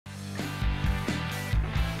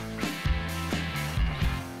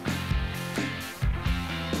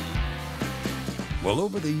Well,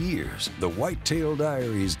 over the years, the Whitetail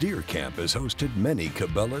Diaries deer camp has hosted many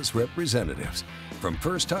Cabela's representatives, from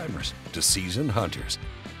first-timers to seasoned hunters.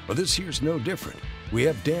 Well, this year's no different. We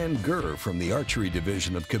have Dan Gurr from the Archery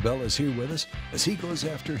division of Cabela's here with us as he goes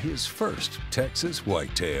after his first Texas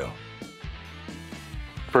whitetail.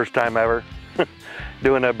 First time ever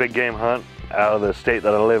doing a big game hunt out of the state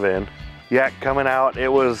that I live in. Yeah, coming out, it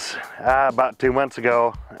was about 2 months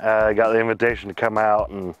ago. I got the invitation to come out,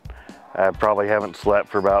 and I probably haven't slept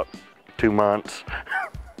for about 2 months.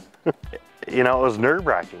 You know, it was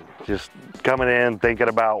nerve-wracking, just coming in, thinking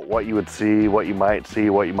about what you would see, what you might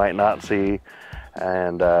not see,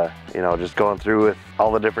 and you know, just going through with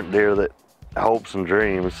all the different deer that hopes and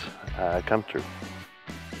dreams come true.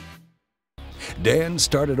 Dan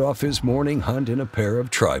started off his morning hunt in a pair of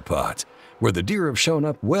tripods, where the deer have shown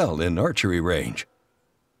up well in archery range.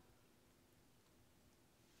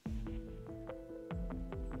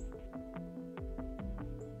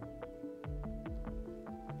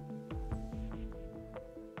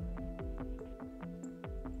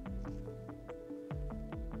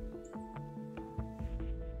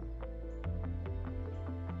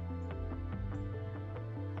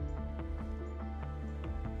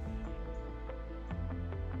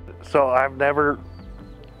 So I've never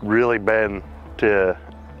really been to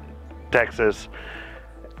Texas,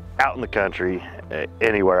 out in the country,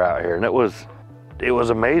 anywhere out here, and it was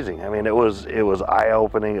amazing. I mean, it was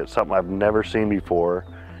eye-opening. It's something I've never seen before.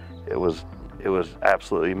 It was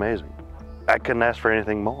absolutely amazing. I couldn't ask for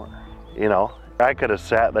anything more. You know, I could have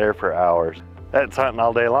sat there for hours. That's hunting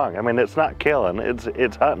all day long. I mean, it's not killing,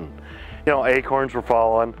 it's hunting. You know, acorns were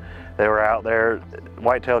falling. They were out there.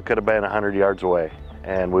 Whitetail could have been 100 yards away,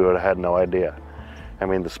 and we would have had no idea. I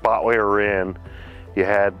mean, the spot we were in, you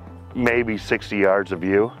had maybe 60 yards of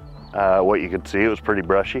view. What you could see, it was pretty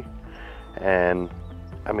brushy. And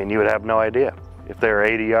I mean, you would have no idea. If they were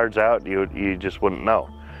 80 yards out, you just wouldn't know.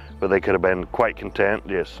 But they could have been quite content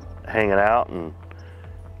just hanging out and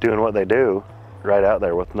doing what they do right out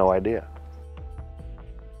there with no idea.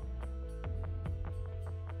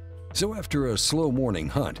 So after a slow morning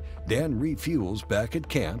hunt, Dan refuels back at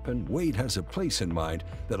camp, and Wade has a place in mind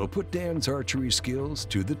that'll put Dan's archery skills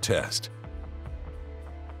to the test.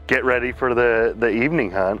 Get ready for the evening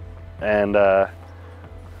hunt, and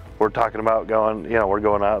we're talking about going, you know, we're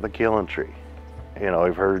going out the killing tree. You know,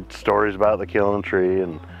 we've heard stories about the killing tree,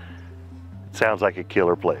 and it sounds like a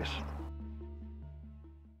killer place.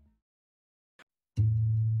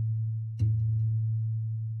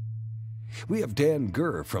 We have Dan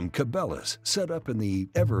Gurr from Cabela's set up in the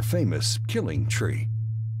ever-famous killing tree.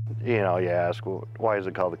 You know, you ask, well, why is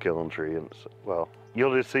it called the killing tree? And it's, well,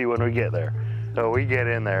 you'll just see when we get there. So we get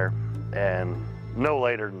in there, and no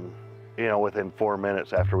later than, you know, within 4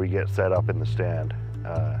 minutes after we get set up in the stand,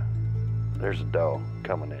 there's a doe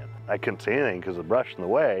coming in. I couldn't see anything because of the brush in the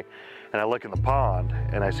way, and I look in the pond,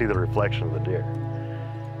 and I see the reflection of the deer.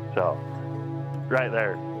 So, right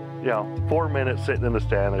there, you know, 4 minutes sitting in the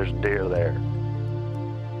stand, there's deer there.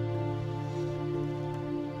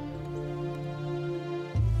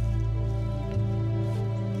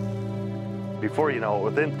 Before you know it,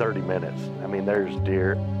 within 30 minutes, I mean, there's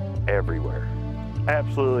deer everywhere,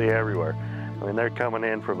 absolutely everywhere. I mean, they're coming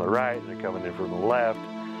in from the right, they're coming in from the left.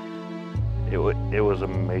 It was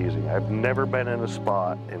amazing. I've never been in a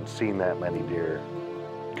spot and seen that many deer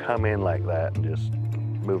come in like that and just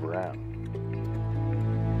move around.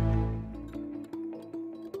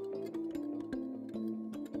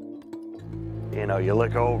 You know, you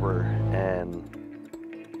look over, and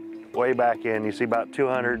way back in, you see about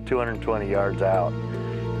 200, 220 yards out,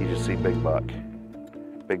 you just see big buck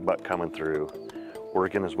coming through,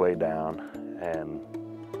 working his way down, and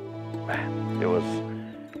man,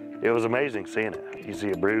 it was amazing seeing it. You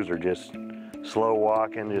see a bruiser just slow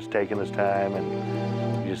walking, just taking his time,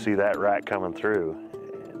 and you see that rack coming through,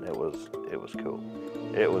 and it was cool.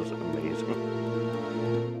 It was amazing.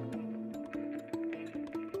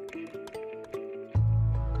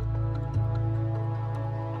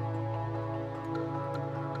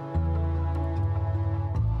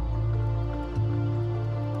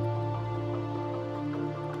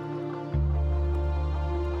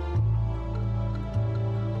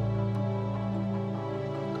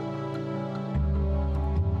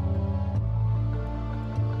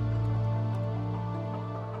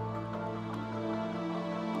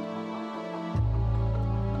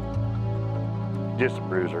 Just a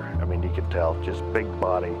bruiser. I mean, you could tell, just big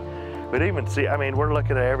body. But even see, I mean, we're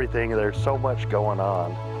looking at everything, there's so much going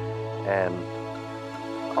on, and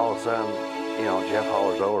all of a sudden, you know, Jeff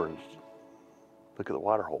hollers over and look at the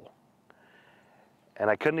water hole. And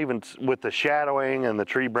I couldn't even, with the shadowing and the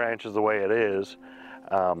tree branches the way it is,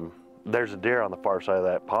 There's a deer on the far side of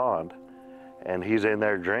that pond, and he's in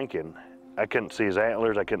there drinking. I couldn't see his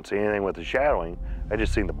antlers, I couldn't see anything with the shadowing, I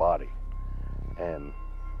just seen the body. And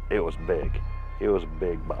it was big. It was a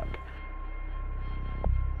big buck.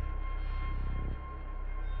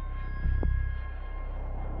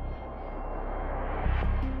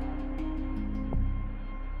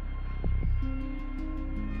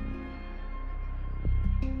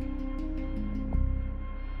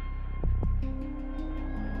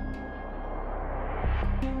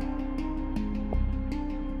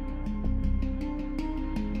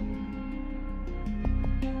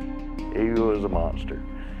 He was a monster.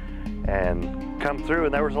 And come through,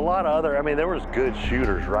 and there was a lot of other, I mean, there was good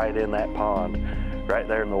shooters right in that pond, right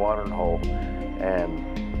there in the watering hole.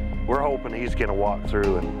 And we're hoping he's gonna walk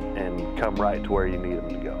through and come right to where you need him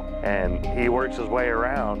to go. And he works his way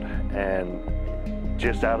around and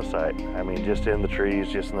just out of sight. I mean, just in the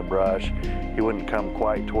trees, just in the brush. He wouldn't come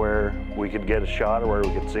quite to where we could get a shot or where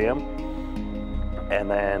we could see him. And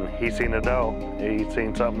then he seen a doe. He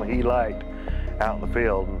seen something he liked out in the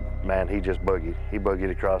field. Man, he just boogied. He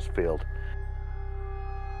boogied across the field.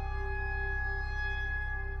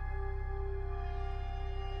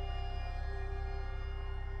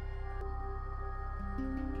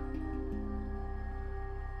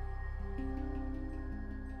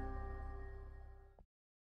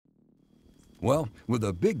 Well, with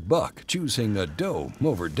a big buck choosing a doe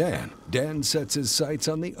over Dan, Dan sets his sights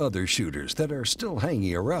on the other shooters that are still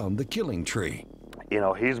hanging around the killing tree. You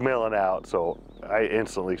know, he's milling out, so I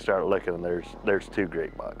instantly start looking, and there's two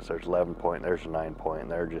great bucks. There's 11 point, there's a 9 point,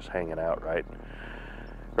 and they're just hanging out right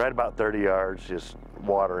about 30 yards, just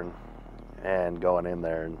watering and going in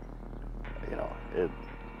there. And you know,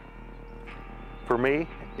 for me,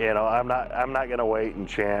 you know, I'm not gonna wait and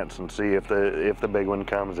chance and see if the big one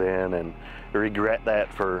comes in and regret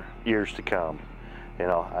that for years to come. You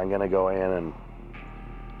know, I'm gonna go in, and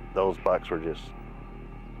those bucks were just,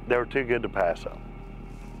 they were too good to pass up.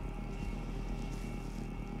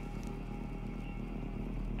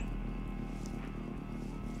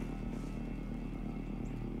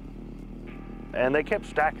 And they kept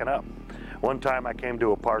stacking up. One time I came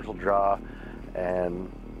to a partial draw,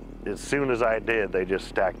 and as soon as I did, they just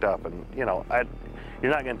stacked up. And you know,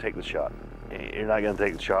 you're not gonna take the shot. You're not gonna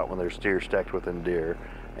take the shot when there's deer stacked within deer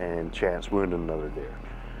and chance wounding another deer.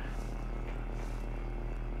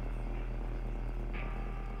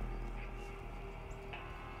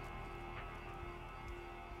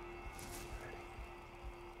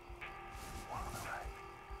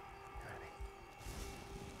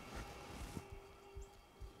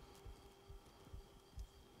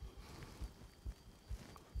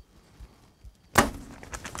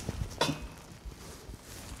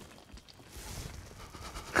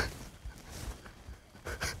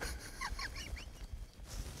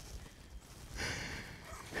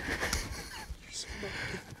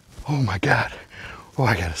 Oh my God. Oh,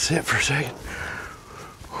 I gotta sit for a second.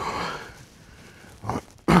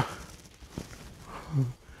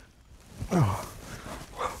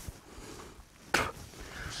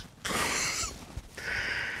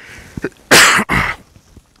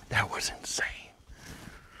 That was insane.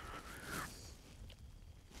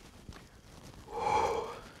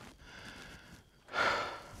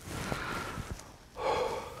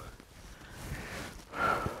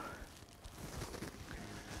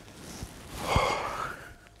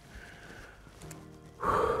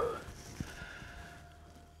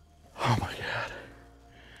 Oh my God.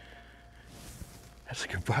 That's a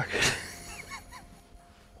good buck.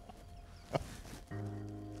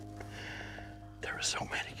 There were so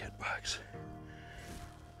many good bucks.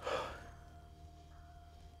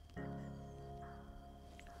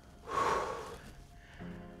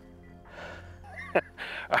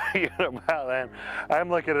 About that, I'm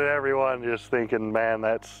looking at everyone just thinking, man,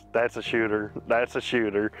 that's a shooter, that's a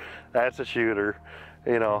shooter, that's a shooter.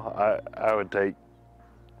 You know, I would take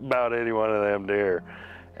about any one of them deer,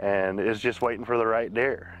 and it's just waiting for the right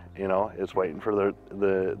deer. You know, it's waiting for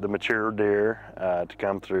the mature deer to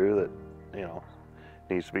come through that, you know,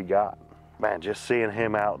 needs to be got. Man, just seeing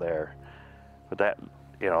him out there with that,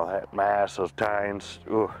 you know, that mass, those tines,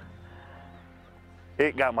 ooh,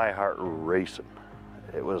 it got my heart racing.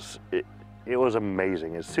 It was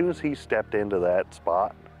amazing. As soon as he stepped into that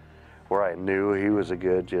spot where I knew he was a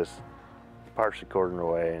good, just partially quartering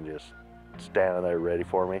away and just standing there ready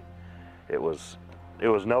for me, it was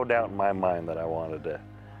no doubt in my mind that I wanted to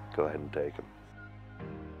go ahead and take him.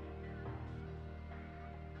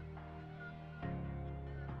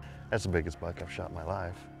 That's the biggest buck I've shot in my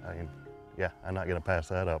life. I mean, yeah, I'm not gonna pass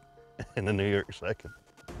that up in the New York second.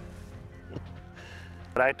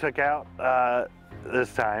 But I took out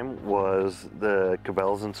this time was the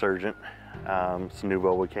Cabela'S Insurgent. It's a new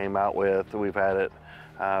bow we came out with. We've had it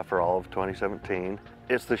for all of 2017.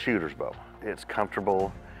 It's the shooter's bow. It's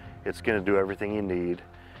comfortable. It's going to do everything you need.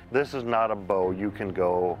 This is not a bow you can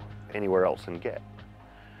go anywhere else and get.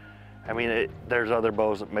 I mean, there's other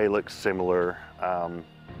bows that may look similar,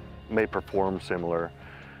 may perform similar,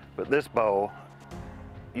 but this bow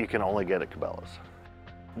you can only get at Cabela's.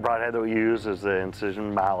 Broadhead that we use is the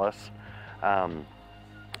Incision Malice.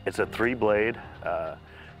 It's a 3-blade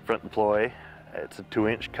front deploy. It's a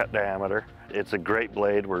 2-inch cut diameter. It's a great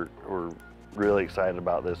blade. We're really excited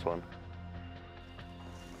about this one.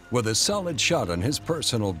 With a solid shot on his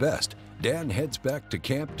personal best, Dan heads back to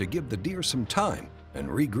camp to give the deer some time and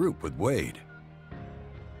regroup with Wade.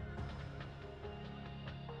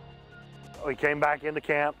 We came back into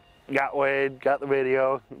camp, got Wade, got the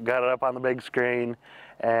video, got it up on the big screen,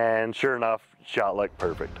 and sure enough, shot looked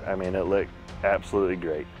perfect. I mean, it looked absolutely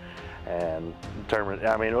great. And determined,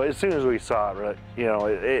 I mean, as soon as we saw it, you know,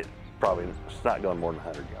 it's not going more than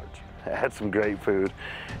 100 yards. It had some great food,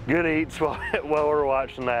 good eats while we're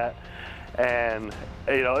watching that. And,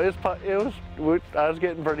 you know, I was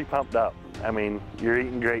getting pretty pumped up. I mean, you're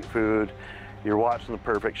eating great food, you're watching the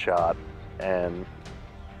perfect shot, and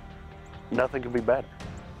nothing could be better.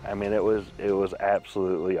 I mean, it was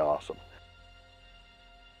absolutely awesome.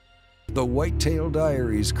 The Whitetail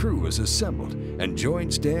Diaries crew is assembled and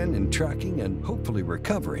joins Dan in tracking and hopefully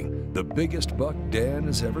recovering the biggest buck Dan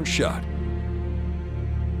has ever shot.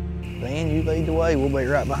 Dan, you lead the way. We'll be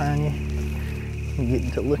right behind you. We're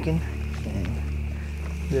getting to looking and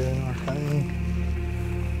doing our thing.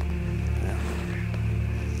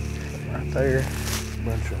 Right there.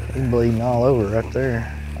 He's bleeding all over right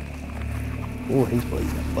there. Oh, he's bleeding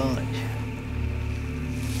a bunch.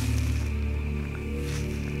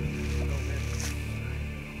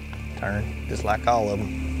 Turn, just like all of them.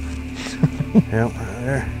 Yep, right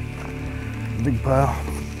there. Big pile.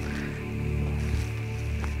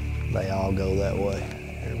 They all go that way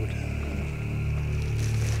every time.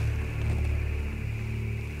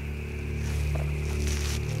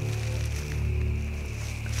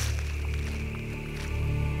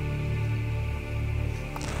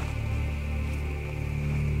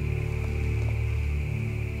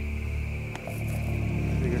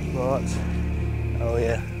 Bigger spots. Oh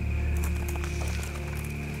yeah.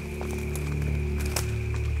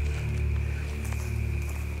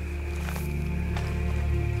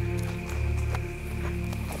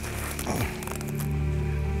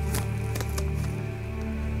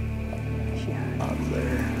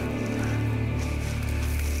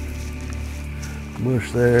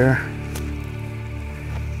 Bush there.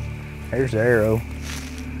 There's the arrow.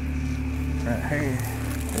 Right here.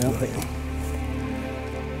 Yep.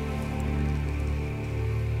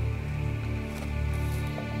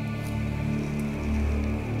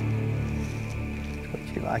 That's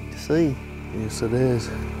what you like to see. Yes, it is.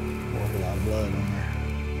 There's a lot of blood on there.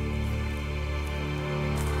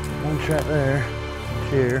 One shot there.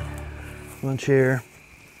 Chair. One chair.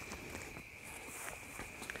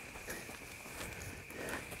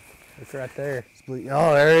 Look right there.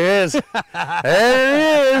 Oh, there he is.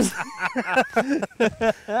 There he is.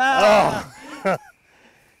 Oh.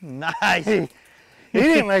 Nice. He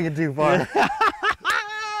didn't make it too far.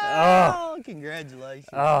 Oh, congratulations.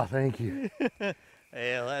 Oh, thank you.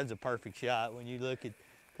 Yeah, that's a perfect shot. When you look at,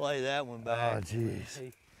 play that one back. Oh, jeez.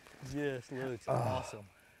 He just looks awesome.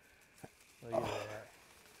 Look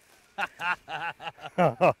at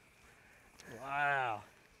that. Wow.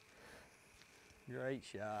 Great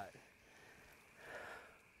shot.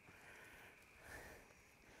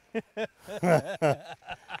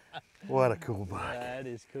 What a cool buck. That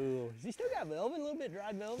is cool. Has he still got velvet, a little bit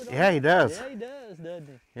dried velvet on Yeah, it? he does. Yeah, he does, doesn't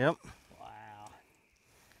he? Yep. Wow.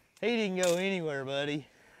 He didn't go anywhere, buddy.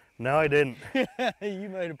 No, I didn't. You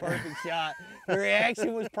made a perfect shot. The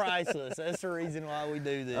reaction was priceless. That's the reason why we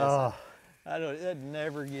do this. Oh, That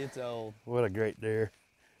never gets old. what a great deer.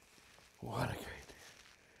 What a great deer.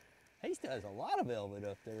 He still has a lot of velvet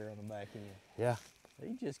up there on the back end. Yeah.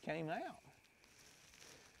 He just came out.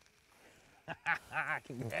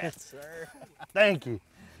 Congrats, sir. Thank you.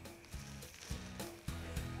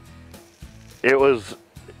 It was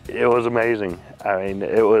amazing. I mean,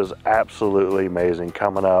 it was absolutely amazing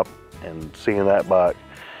coming up and seeing that buck,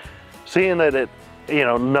 seeing that it, you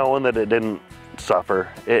know, knowing that it didn't suffer.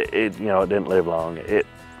 It you know, it didn't live long. It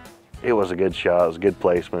was a good shot. It was a good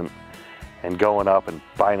placement, and going up and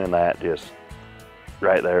finding that just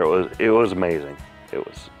right there, it was amazing. It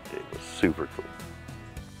was super cool.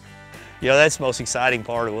 You know, that's the most exciting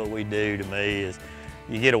part of what we do to me is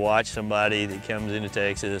you get to watch somebody that comes into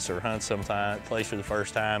Texas or hunts place for the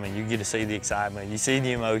first time, and you get to see the excitement, you see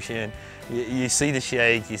the emotion, you see the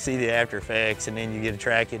shake, you see the after effects, and then you get to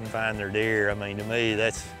track it and find their deer. I mean, to me,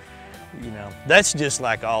 that's, you know, that's just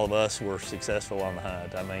like all of us were successful on the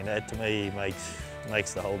hunt. I mean, that to me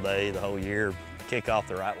makes the whole day, the whole year kick off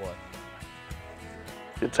the right way.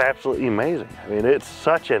 It's absolutely amazing. I mean, it's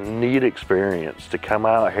such a neat experience to come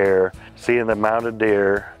out here, seeing the mounted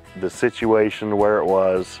deer, the situation where it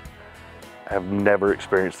was. I've never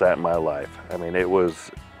experienced that in my life. I mean, it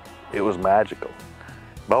was magical.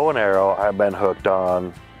 Bow and arrow, I've been hooked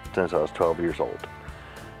on since I was 12 years old.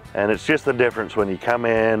 And it's just the difference when you come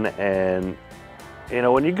in and, you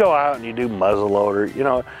know, when you go out and you do muzzleloader, you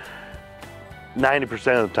know,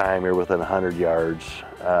 90% of the time you're within 100 yards.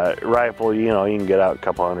 Rifle, you know, you can get out a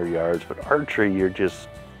couple hundred yards, but archery,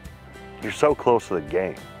 you're so close to the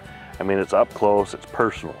game. I mean, it's up close, it's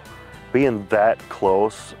personal. Being that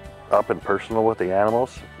close, up and personal with the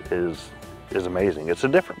animals is amazing. It's a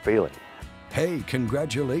different feeling. Hey,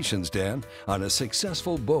 congratulations, Dan, on a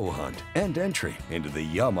successful bow hunt and entry into the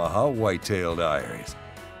Yamaha Whitetail Diaries.